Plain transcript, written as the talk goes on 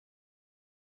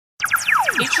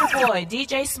It's your boy,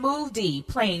 DJ Smooth D,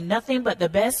 playing nothing but the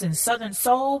best in Southern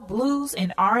soul, blues,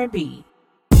 and R&B.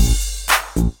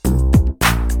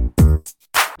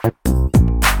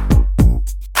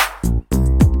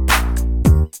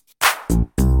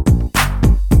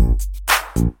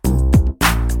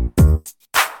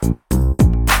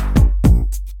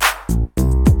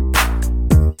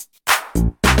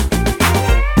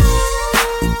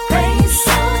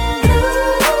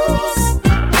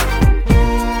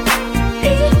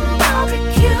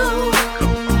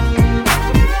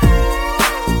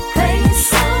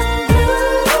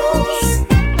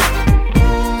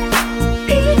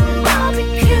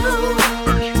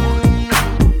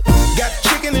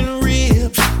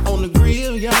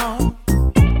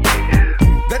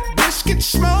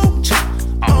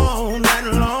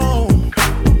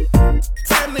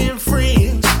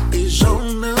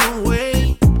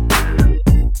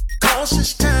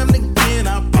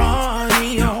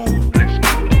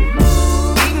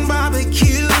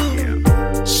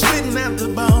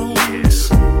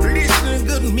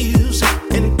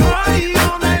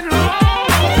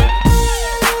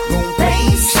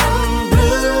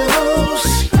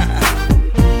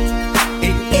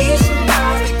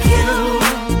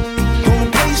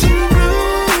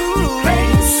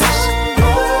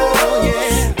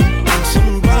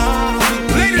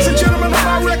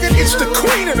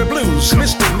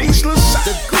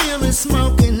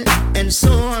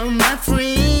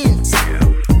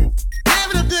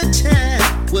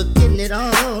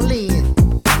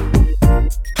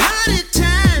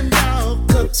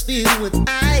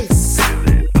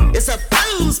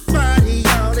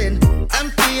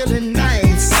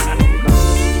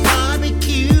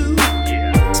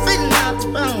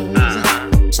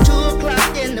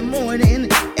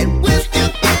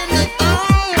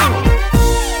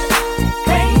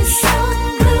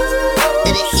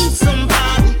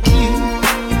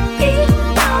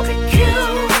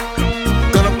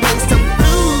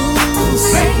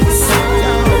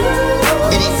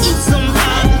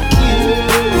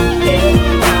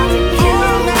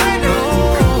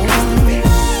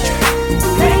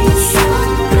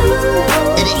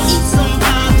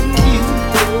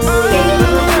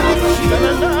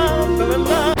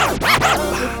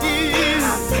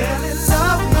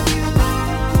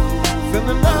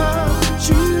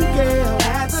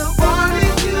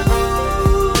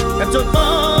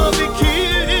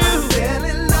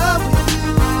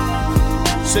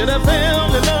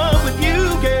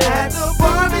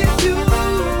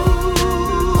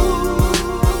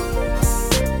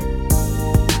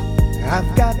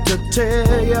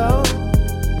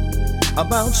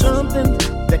 About something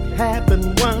that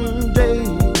happened one day.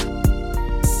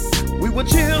 We were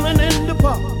chilling in the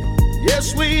park,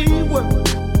 yes we were.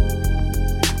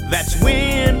 That's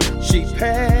when she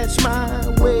passed my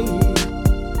way.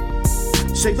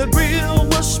 Say the grill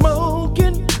was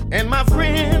smoking and my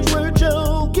friends were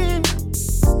joking,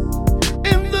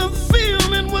 and the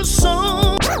feeling was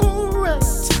so right.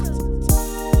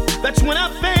 That's when I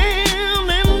fell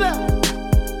in love.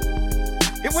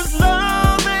 It was love.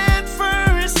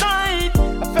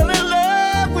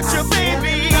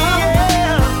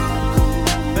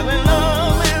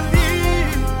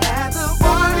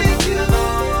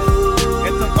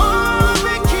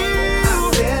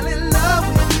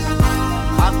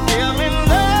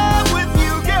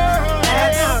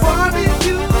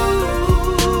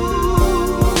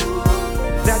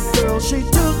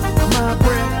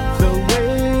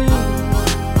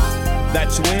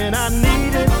 When I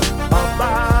needed a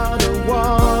bottle of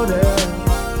water,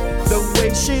 the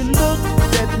way she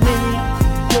looked at me,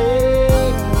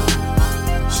 yeah,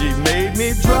 she made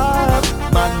me drop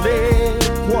my leg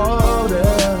water.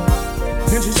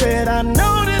 Then she said, I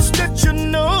noticed that you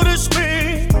noticed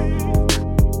me,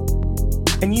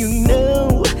 and you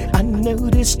know I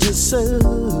noticed you so.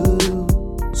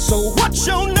 So what's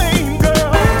your name, girl?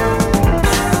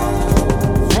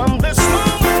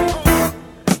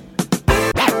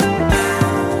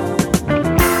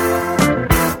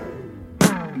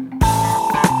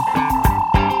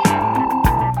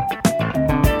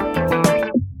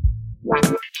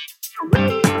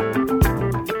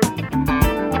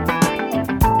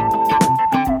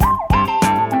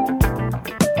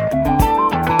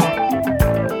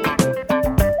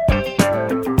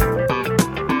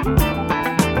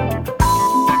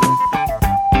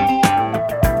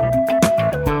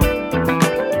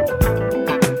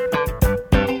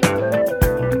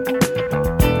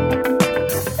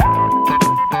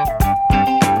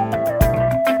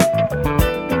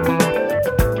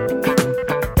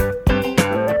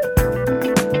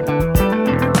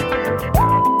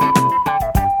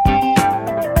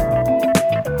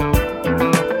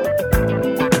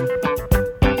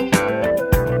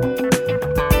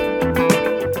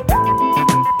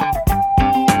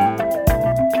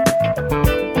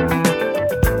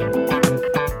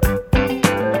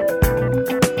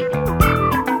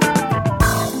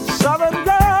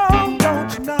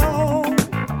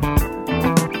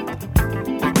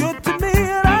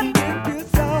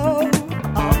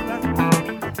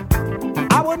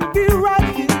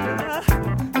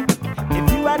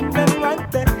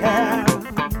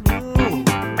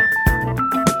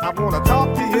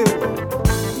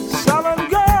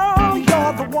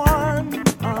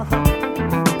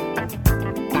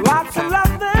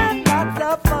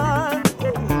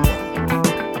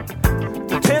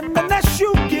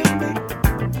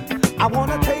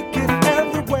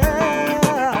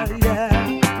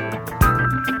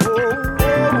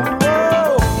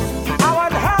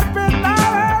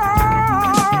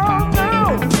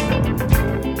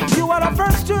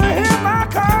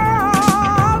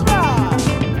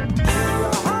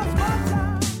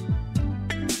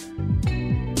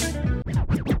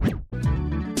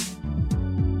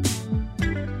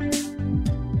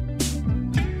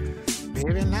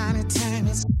 Every night and time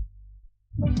it's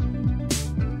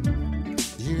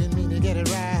you and me to get it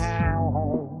right.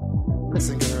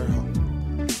 Listen, girl,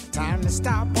 time to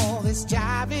stop all this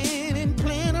jiving and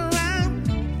playing around.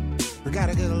 We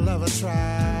gotta get a lover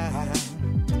try.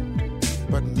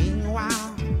 But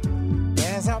meanwhile,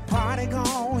 there's a party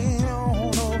going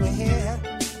on over here.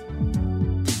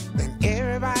 Then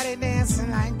everybody dancing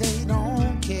like they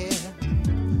don't care.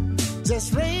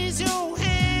 Just raise your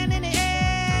hand in the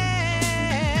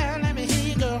air. Let me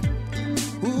hear you go.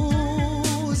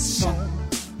 Ooh, don't,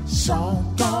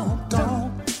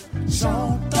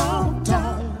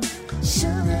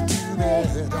 sugar to me,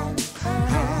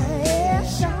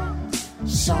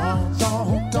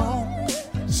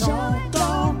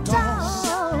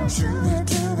 don't, sugar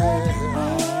to me.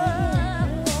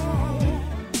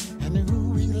 And the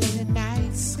ooh-wee late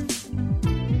nights,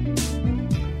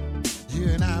 you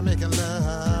and I making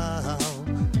love.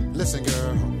 Listen,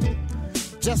 girl,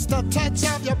 just a touch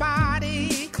of your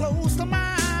body close to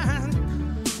mine.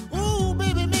 Ooh,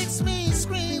 baby, makes me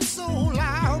scream so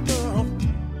loud, girl.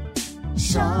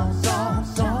 Sugar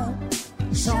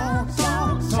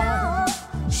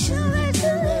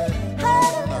to me.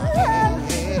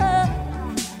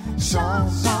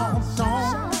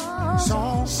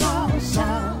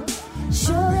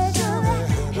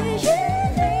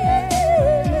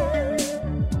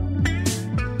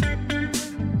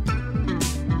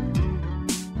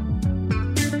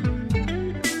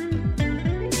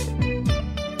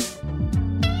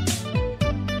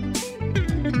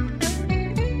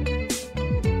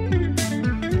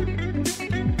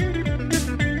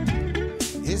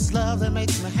 It's love that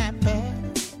makes me happy.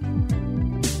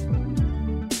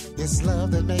 It's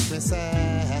love that makes me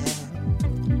sad.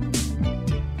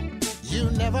 You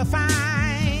never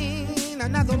find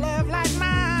another love like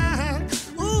mine.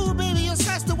 Ooh, baby, you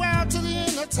search the world to the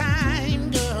end of time,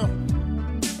 girl.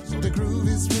 So the groove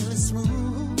is really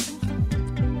smooth,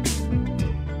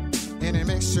 and it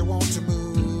makes you want to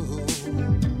move.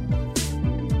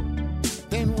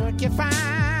 Then work your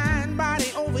fine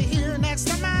body over here next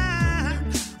to mine.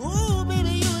 Ooh, baby,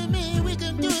 you and me, we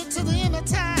can do it to the end of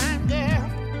time, girl.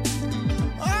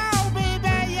 Oh, baby,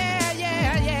 yeah,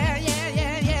 yeah, yeah, yeah,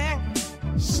 yeah, yeah.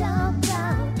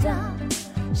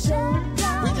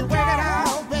 We can work it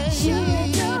out, baby. Just you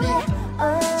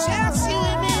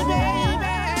and me, baby.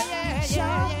 Yeah, yeah,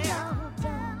 yeah.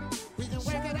 We can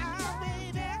work it out,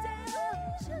 baby.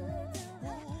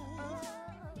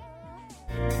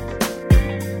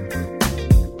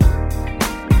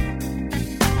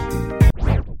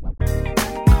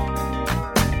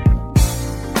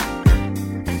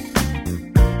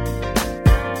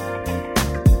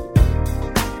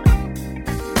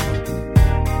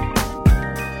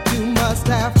 You must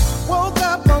have woke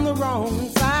up on the wrong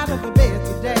side of the bed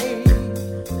today,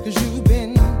 'cause you've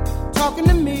been talking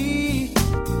to me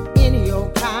any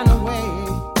old kind of way.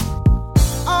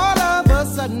 All of a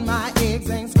sudden my eggs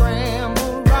ain't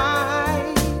scrambled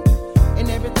right, and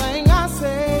everything I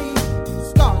say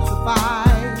starts a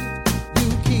fight. You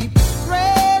keep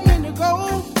threatening to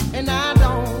go, and I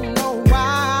don't know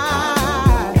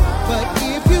why. But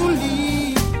if you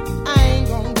leave, I ain't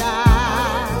gonna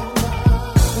die.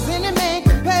 'Cause any man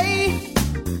can pay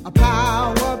a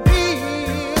power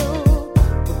bill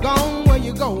for going where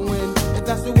you're going, if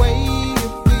that's the way you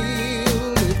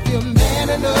feel. If you're man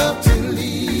enough to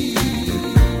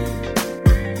leave,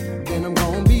 then I'm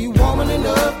gonna be woman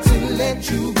enough to let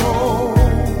you go.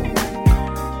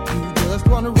 You just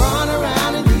wanna run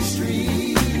around in these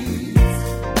streets.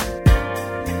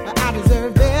 I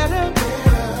deserve better.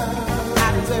 I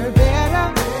deserve better.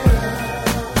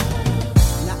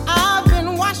 Now I've been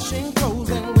washing clothes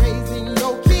and raising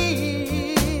your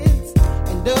kids,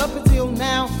 and up until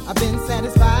now I've been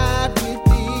satisfied with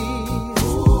this.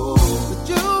 But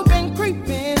you've been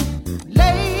creeping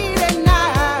late at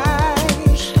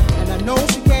night, and I know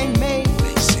she can't make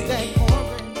that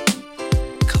cornbread.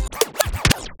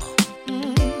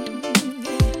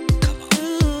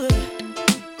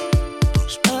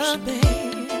 Oh, baby.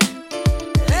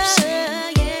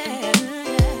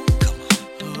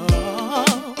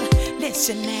 Oh,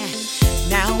 listen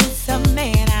now it's a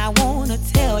man I wanna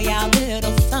tell y'all a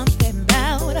little something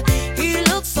about. He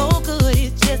looks so good,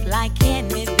 it's just like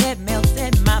candy that melts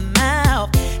in my mouth.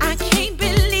 I can't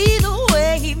believe the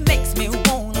way he makes me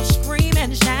wanna scream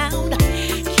and shout.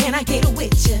 Can I get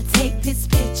with you? Take this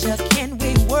picture, can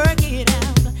we work it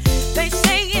out? They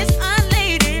say it's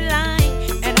unladylike,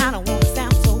 and I don't wanna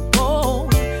sound so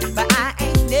bold, but I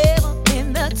ain't never been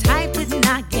the type to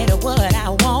not get what I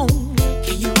want.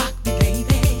 Can you rock me,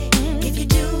 baby? If you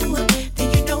do, then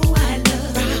you know I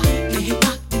love you. Can you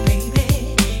rock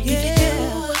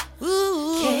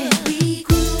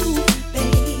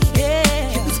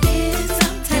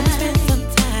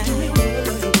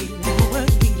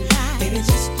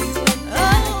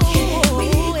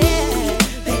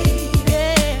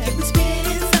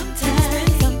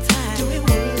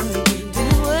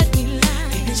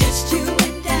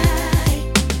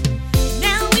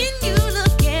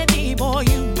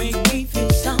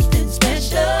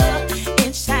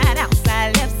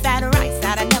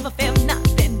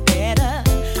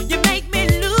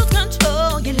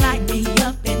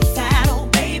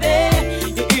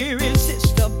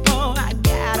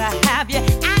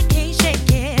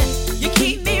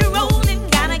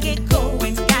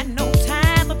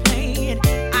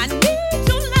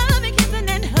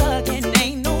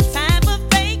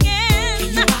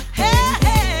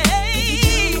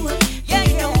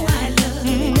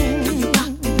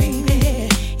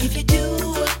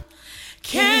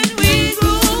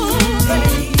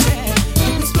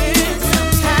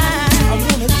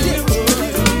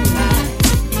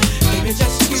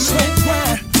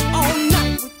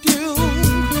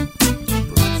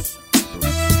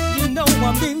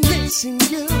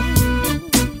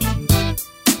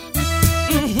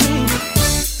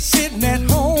Sitting at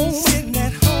home,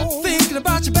 thinking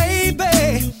about you,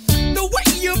 baby. The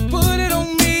way you put it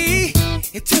on me,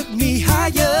 it took me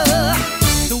higher.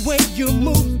 The way you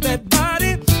move that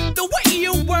body, the way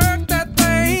you work that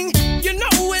thing, you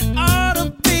know it ought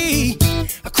to be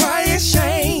a crying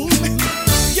shame.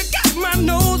 You got my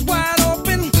nose wide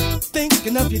open,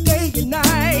 thinking of you day and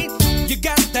night. You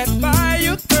got that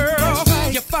fire,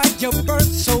 girl. Your fire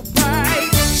burns so bright.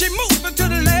 She moving to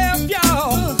the left,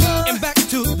 y'all, and back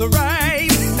to the right.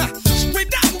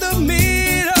 Straight down the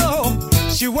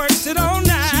middle, she works it all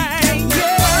night.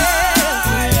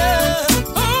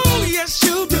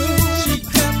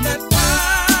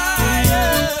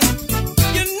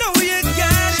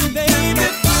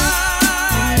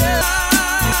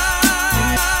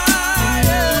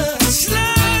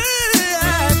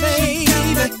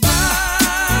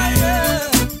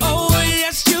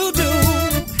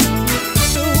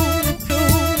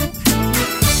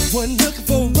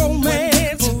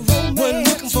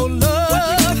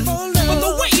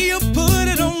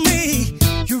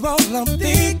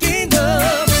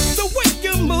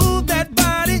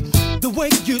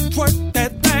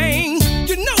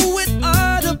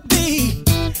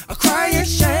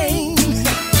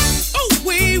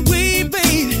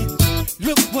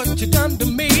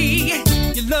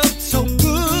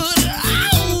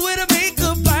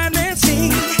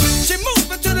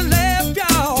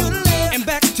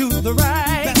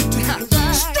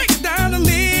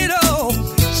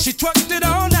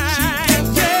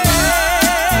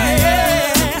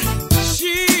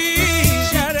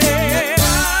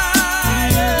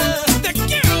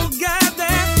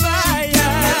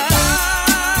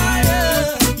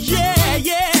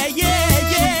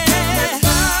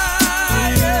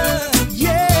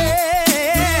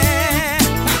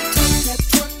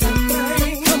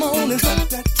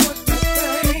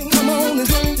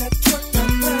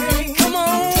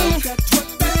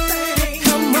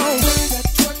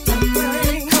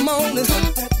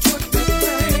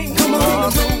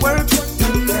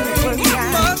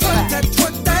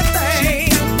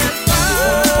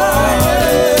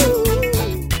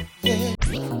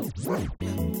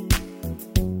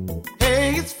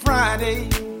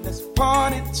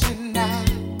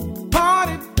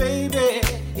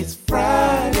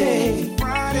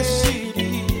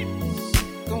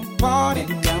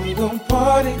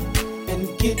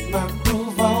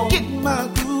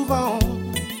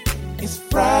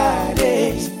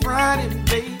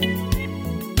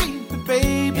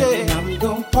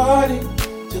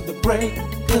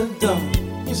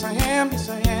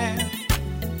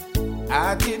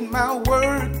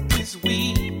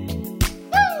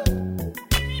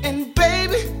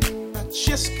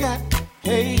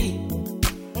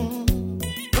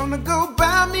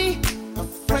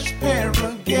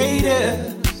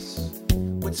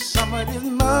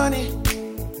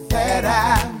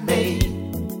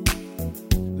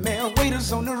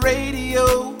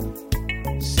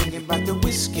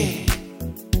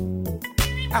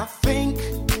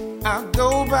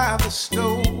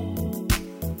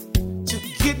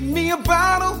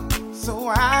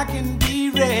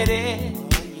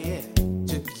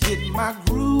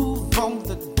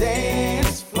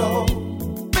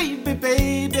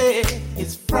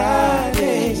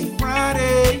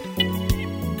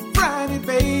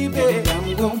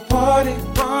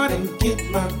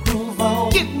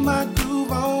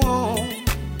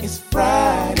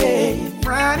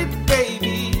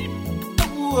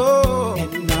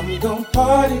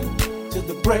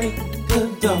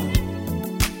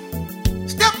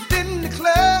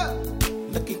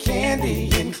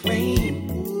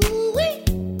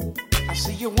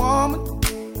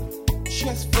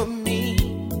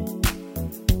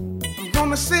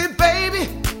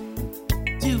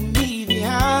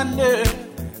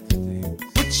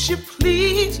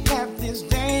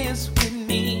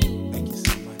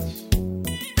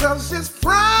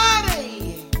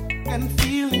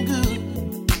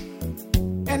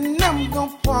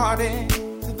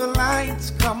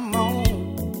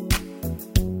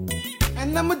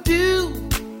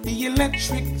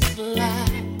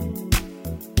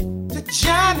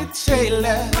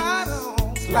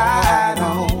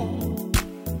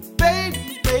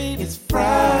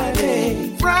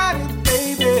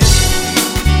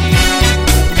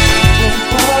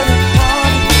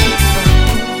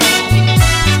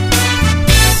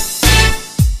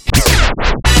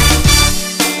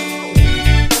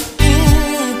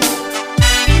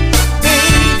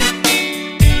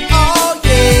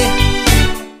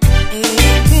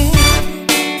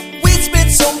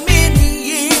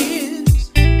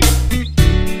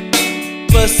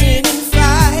 fussing and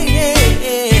fighting.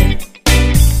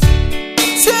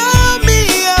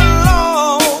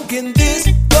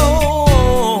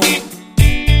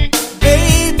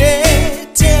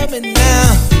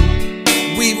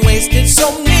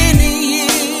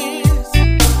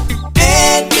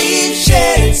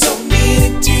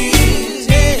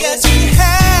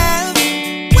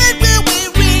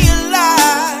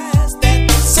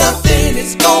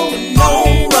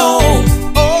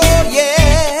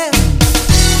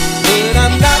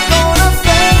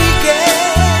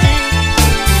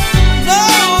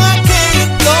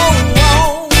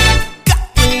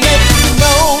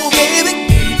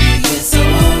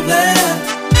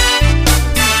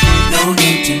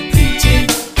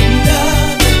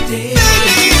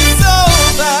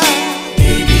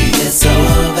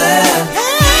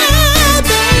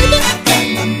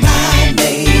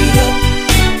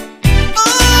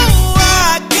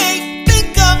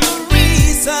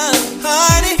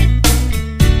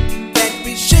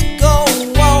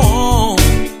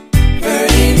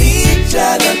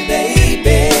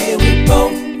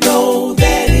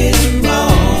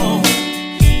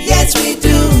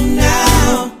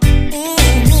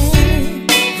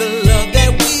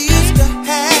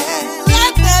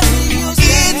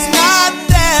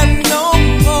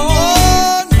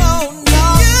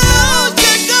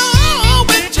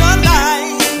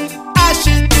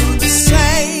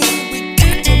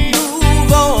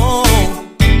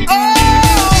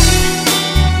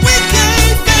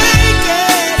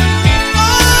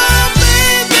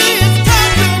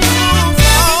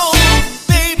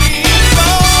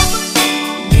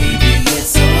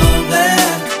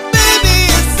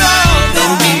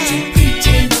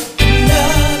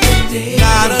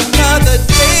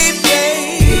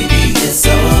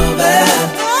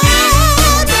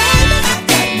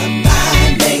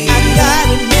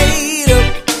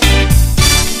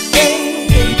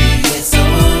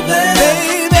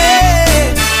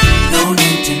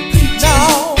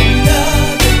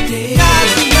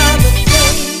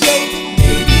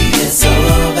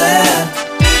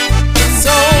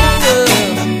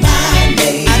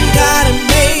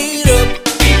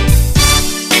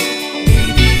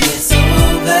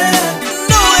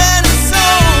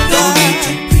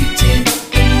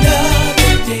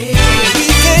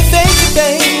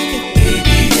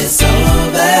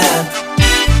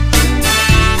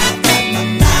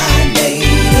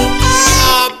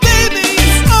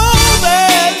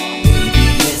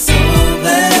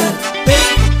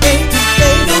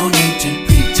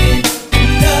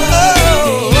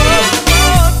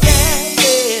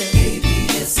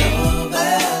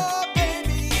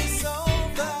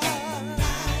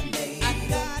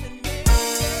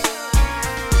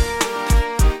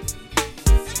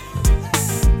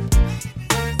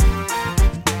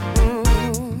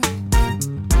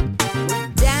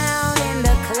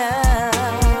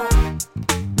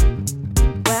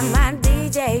 where my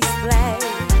DJs play.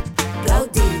 Go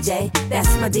DJ,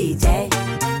 that's my DJ.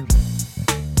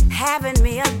 Having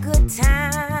me a good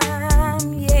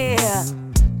time, yeah.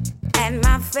 At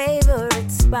my favorite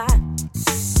spot,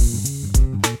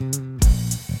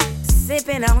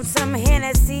 sipping on some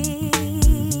Hennessy,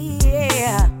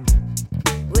 yeah,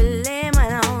 with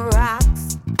lemon on rocks.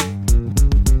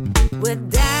 We're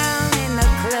down in the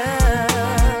club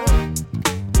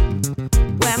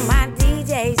where my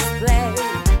DJs play.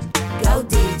 Go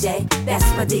DJ, that's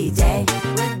my DJ.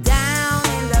 We're down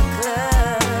in the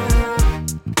club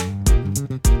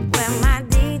where my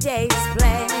DJs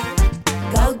play.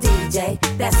 Go DJ,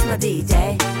 that's my DJ.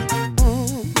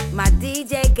 My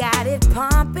DJ got it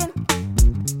pumping,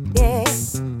 yeah,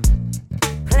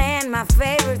 playing my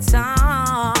favorite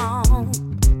song.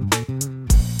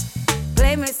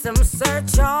 Play me some Sir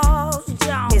Charles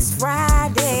Jones. It's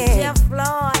Friday, Jeff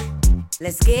Floyd,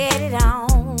 let's get it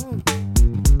on.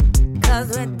 'Cause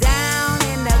we're down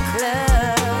in the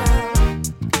club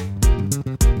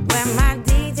where my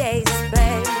DJs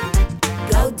play.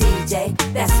 Go DJ,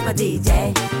 that's my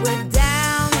DJ. We're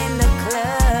down in the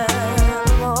club,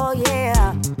 oh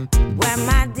yeah, where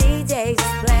my DJs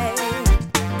play.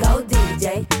 Go DJ,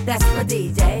 that's my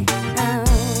DJ.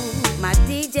 My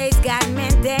DJ's got me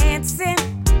dancing.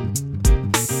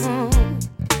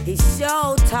 He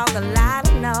sure talk a lot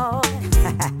of noise.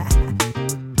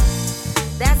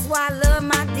 That's why I love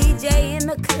my DJ in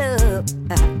the club.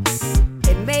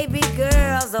 It may be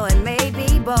girls or it may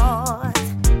be boys.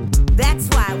 That's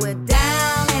why we're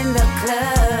down in the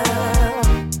club,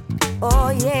 oh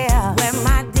yeah, where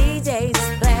my DJs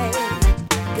play.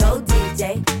 Go DJ,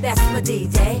 that's my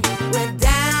DJ. We're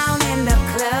down in the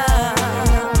club,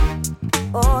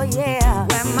 oh yeah,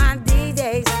 where my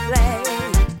DJs play.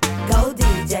 Go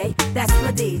DJ, that's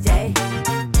my DJ.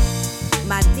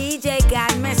 My DJ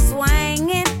got me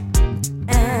swinging,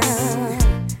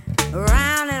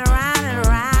 round and round and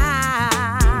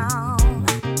round.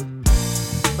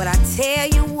 But I tell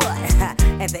you what,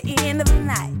 at the end of the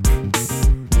night,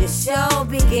 you sure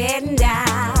be getting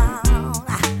down.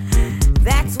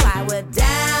 That's why we're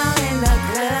down in the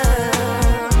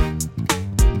club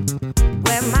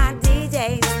where my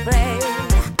DJs play.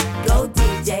 Go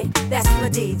DJ, that's my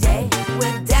DJ.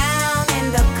 We're down in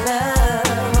the club,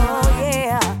 oh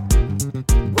yeah,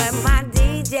 where my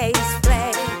DJs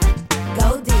play. Go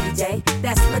DJ,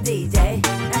 that's my DJ.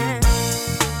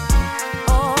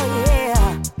 Oh yeah,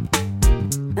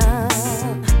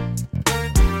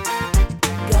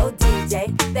 go DJ,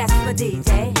 that's my DJ.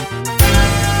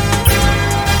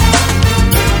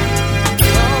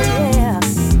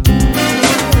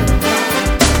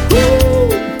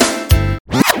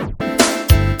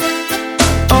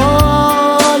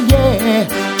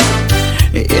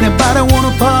 Anybody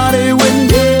wanna party with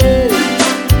me?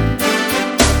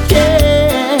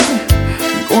 Yeah,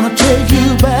 gonna take you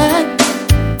back.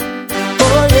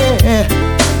 Oh yeah.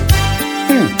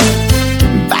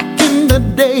 Back in the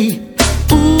day,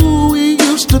 ooh, we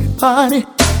used to party.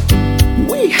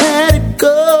 We had it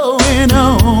going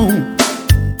on.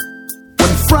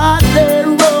 When Friday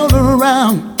rolled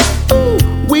around, ooh,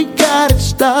 we got it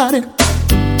started.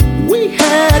 We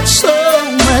had so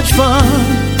much fun.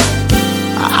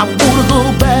 I wanna go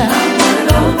back.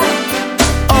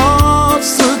 Oh,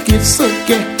 suck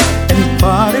it, and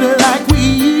party like we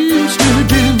used to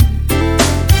do.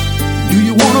 Do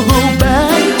you wanna go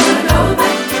back?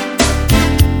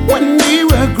 When we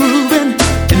were grooving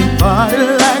and party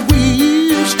like we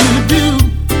used to do.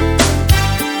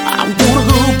 I wanna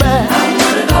go back.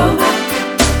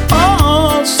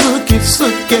 Oh, suck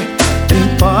it,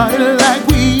 and party like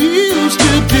we used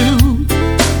to do.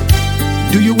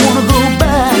 Do you wanna go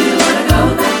back?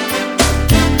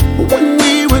 When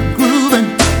we were grooving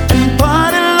and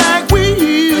party like we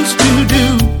used to do.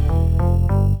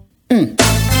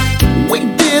 We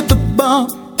did the bump,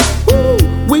 woo,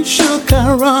 we shook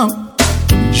our rump,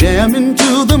 jamming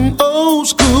to them old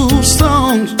school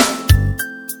songs.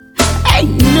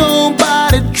 Ain't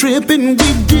nobody tripping, we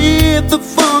did the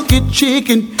funky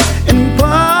chicken and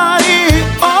party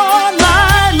all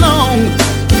night long.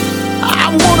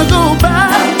 I wanna go back.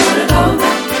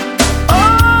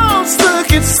 Oh,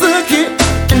 suck it,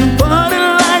 and party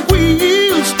like we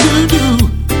used to do.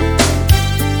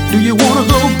 Do you wanna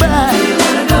go back?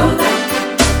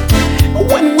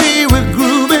 When we were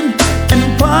grooving and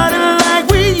party like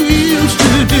we used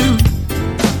to do.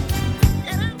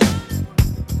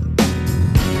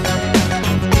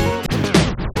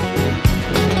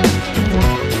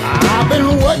 I've been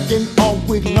working all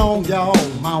week long, y'all.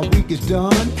 My week is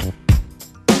done.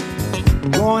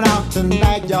 Going out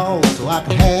tonight, y'all, so I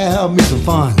can have me some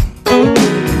fun.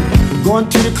 Going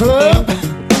to the club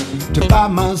to buy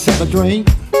myself a drink.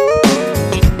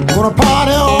 Gonna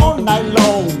party all night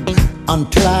long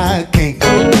until I can't.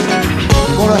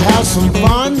 Gonna have some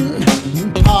fun,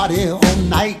 party all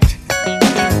night.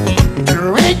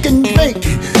 Drink and drink,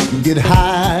 get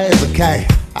high as a kite.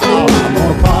 I'm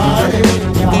gonna party,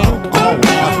 oh,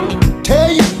 I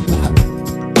tell you,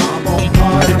 I'm gonna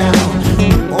party now.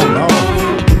 Oh Lord,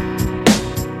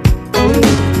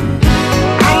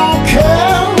 I don't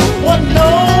care what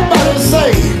nobody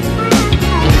say,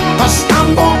 'cause I'm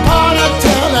gonna party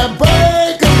till the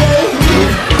break of day.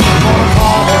 I'm gonna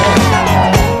party,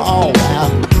 oh I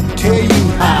tell you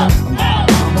how.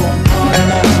 I'm gonna party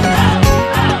now.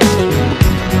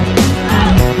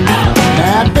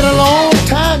 Now it's been a long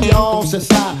time, y'all, since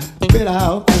I've been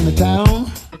out in the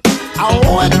town. I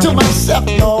owe it to myself,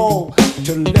 y'all,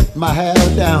 to let my hair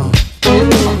down.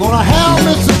 I'm gonna have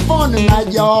me some fun tonight,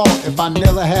 y'all, if I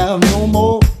never have no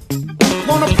more. I'm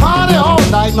gonna party all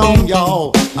night long,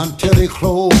 y'all, until they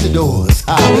close the doors.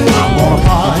 I'm gonna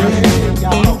party,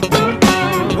 y'all.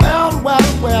 Well, I'm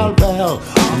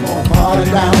gonna party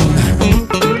down.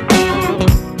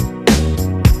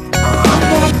 I'm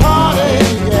gonna party,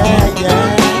 yeah.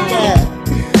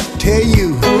 Tell you,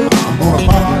 I'm gonna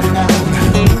party down.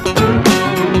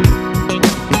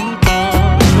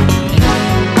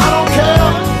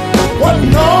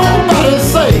 Nobody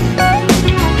say,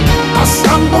 'cause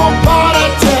I'm gonna party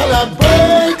till the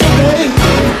break of day.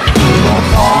 I'm gonna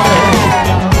party,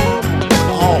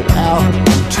 oh I'll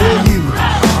tell you,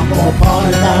 I'm gonna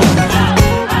party down.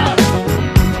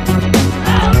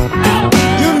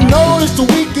 You know it's the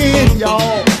weekend,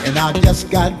 y'all, and I just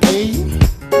got paid.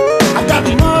 I got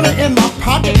money in my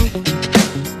pocket,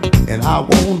 and I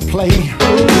won't play.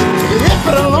 It's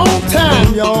been a long time,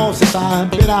 y'all, since I've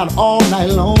been out all night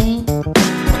long.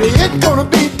 It's gonna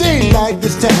be daylight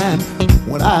this time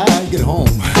when I get home.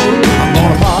 I'm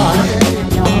gonna party,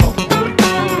 y'all.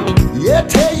 Yeah,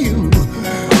 tell you,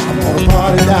 I'm gonna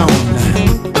party down.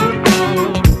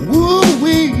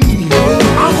 Woo-wee,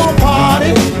 I'm gonna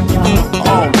party.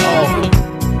 Oh,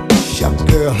 shucks,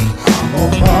 girl, I'm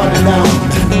gonna party down.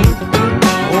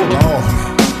 Oh, Lord.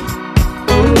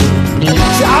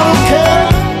 See, I don't care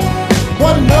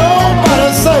what nobody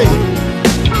say,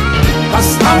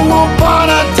 'cause I'm gonna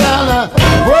party till the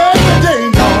break of day,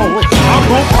 y'all. I'm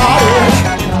gonna party.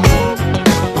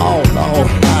 Oh Lord,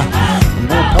 I'm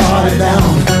gonna party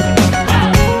down.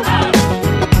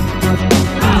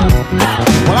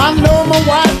 Well, I know my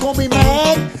wife gonna be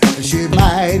mad, and she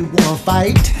might wanna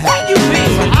fight. Where you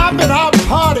been? I've been out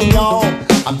partying, y'all.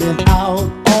 I've been out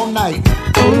all night.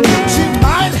 She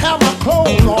might have my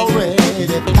clothes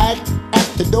already packed at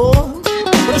the door,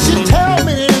 but if she tell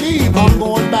me to leave, I'm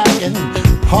going back and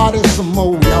party some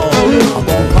more, y'all. I'm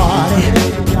gonna party,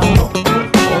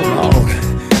 oh Lord,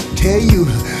 tell you,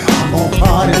 I'm gonna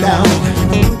party down.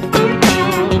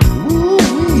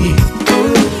 Woo-wee.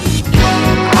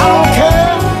 I don't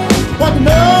care what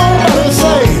nobody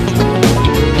say,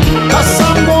 'cause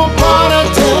I'm gonna party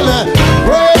till the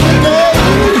break of day.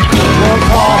 I'm gonna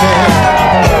party,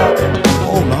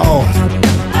 oh Lord,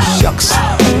 shucks,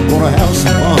 I'm gonna have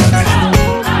some fun.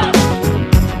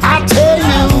 I tell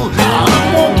you, I'm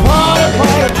gonna party,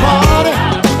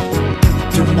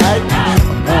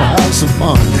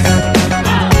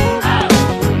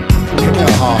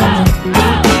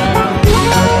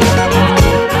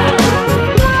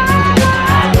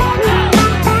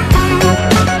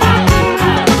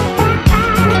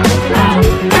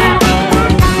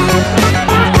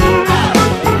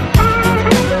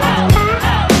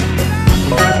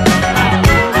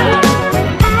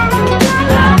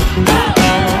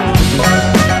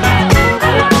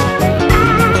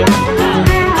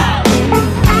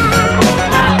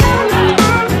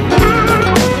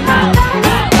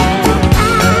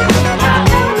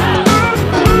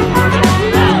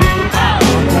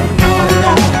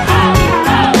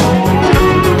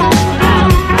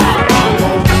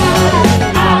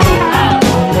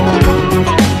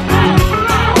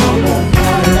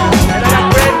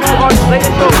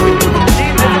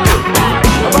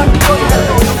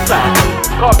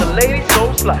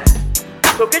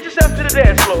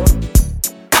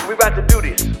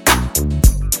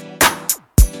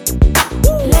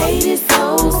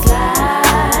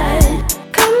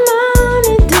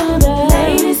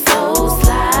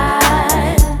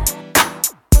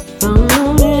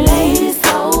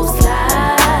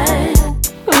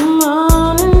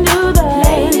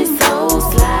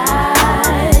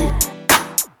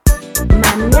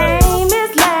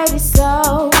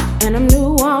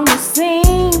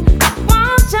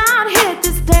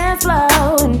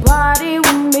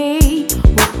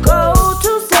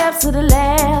 to the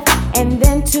left and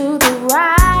then to the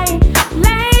right.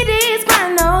 Ladies,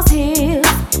 grind those heels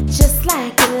just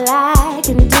like you like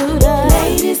and do the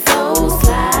ladies soul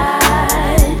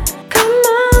slide. Come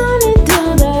on and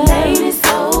do the ladies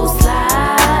soul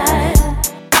slide.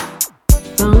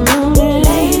 Come on,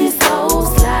 ladies soul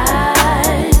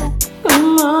slide.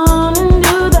 Come on and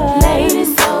do the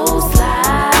ladies soul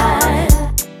slide.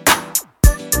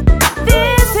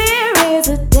 This here is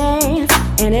a dance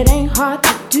and it ain't hard to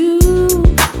do.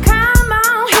 Come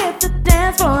on, hit the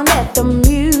dance floor and let the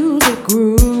music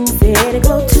groove. There to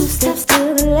go 2 steps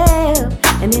to the left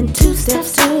and then 2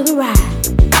 steps to the right.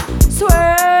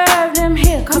 Swerve them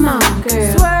hips, come on,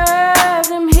 girl. Swerve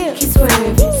them hips, keep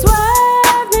swerving.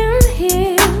 Swerve them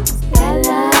hips, that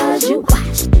loves you.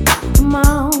 Watch. Come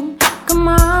on, come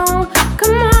on,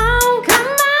 come on, come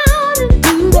on and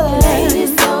do the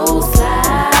ladies soul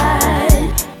slide.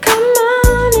 Come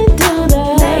on and do the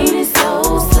ladies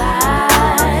soul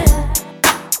slide.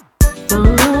 Come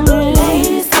on,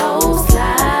 ladies soul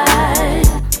slide.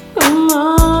 Come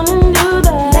on and do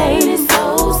the ladies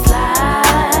soul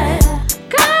slide.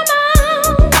 Come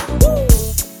on.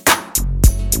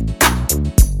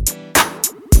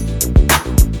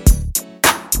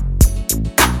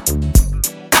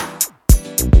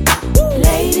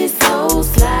 Ladies soul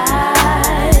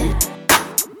slide.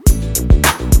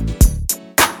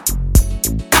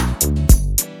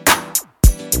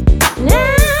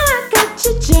 Now I got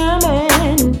you jamming.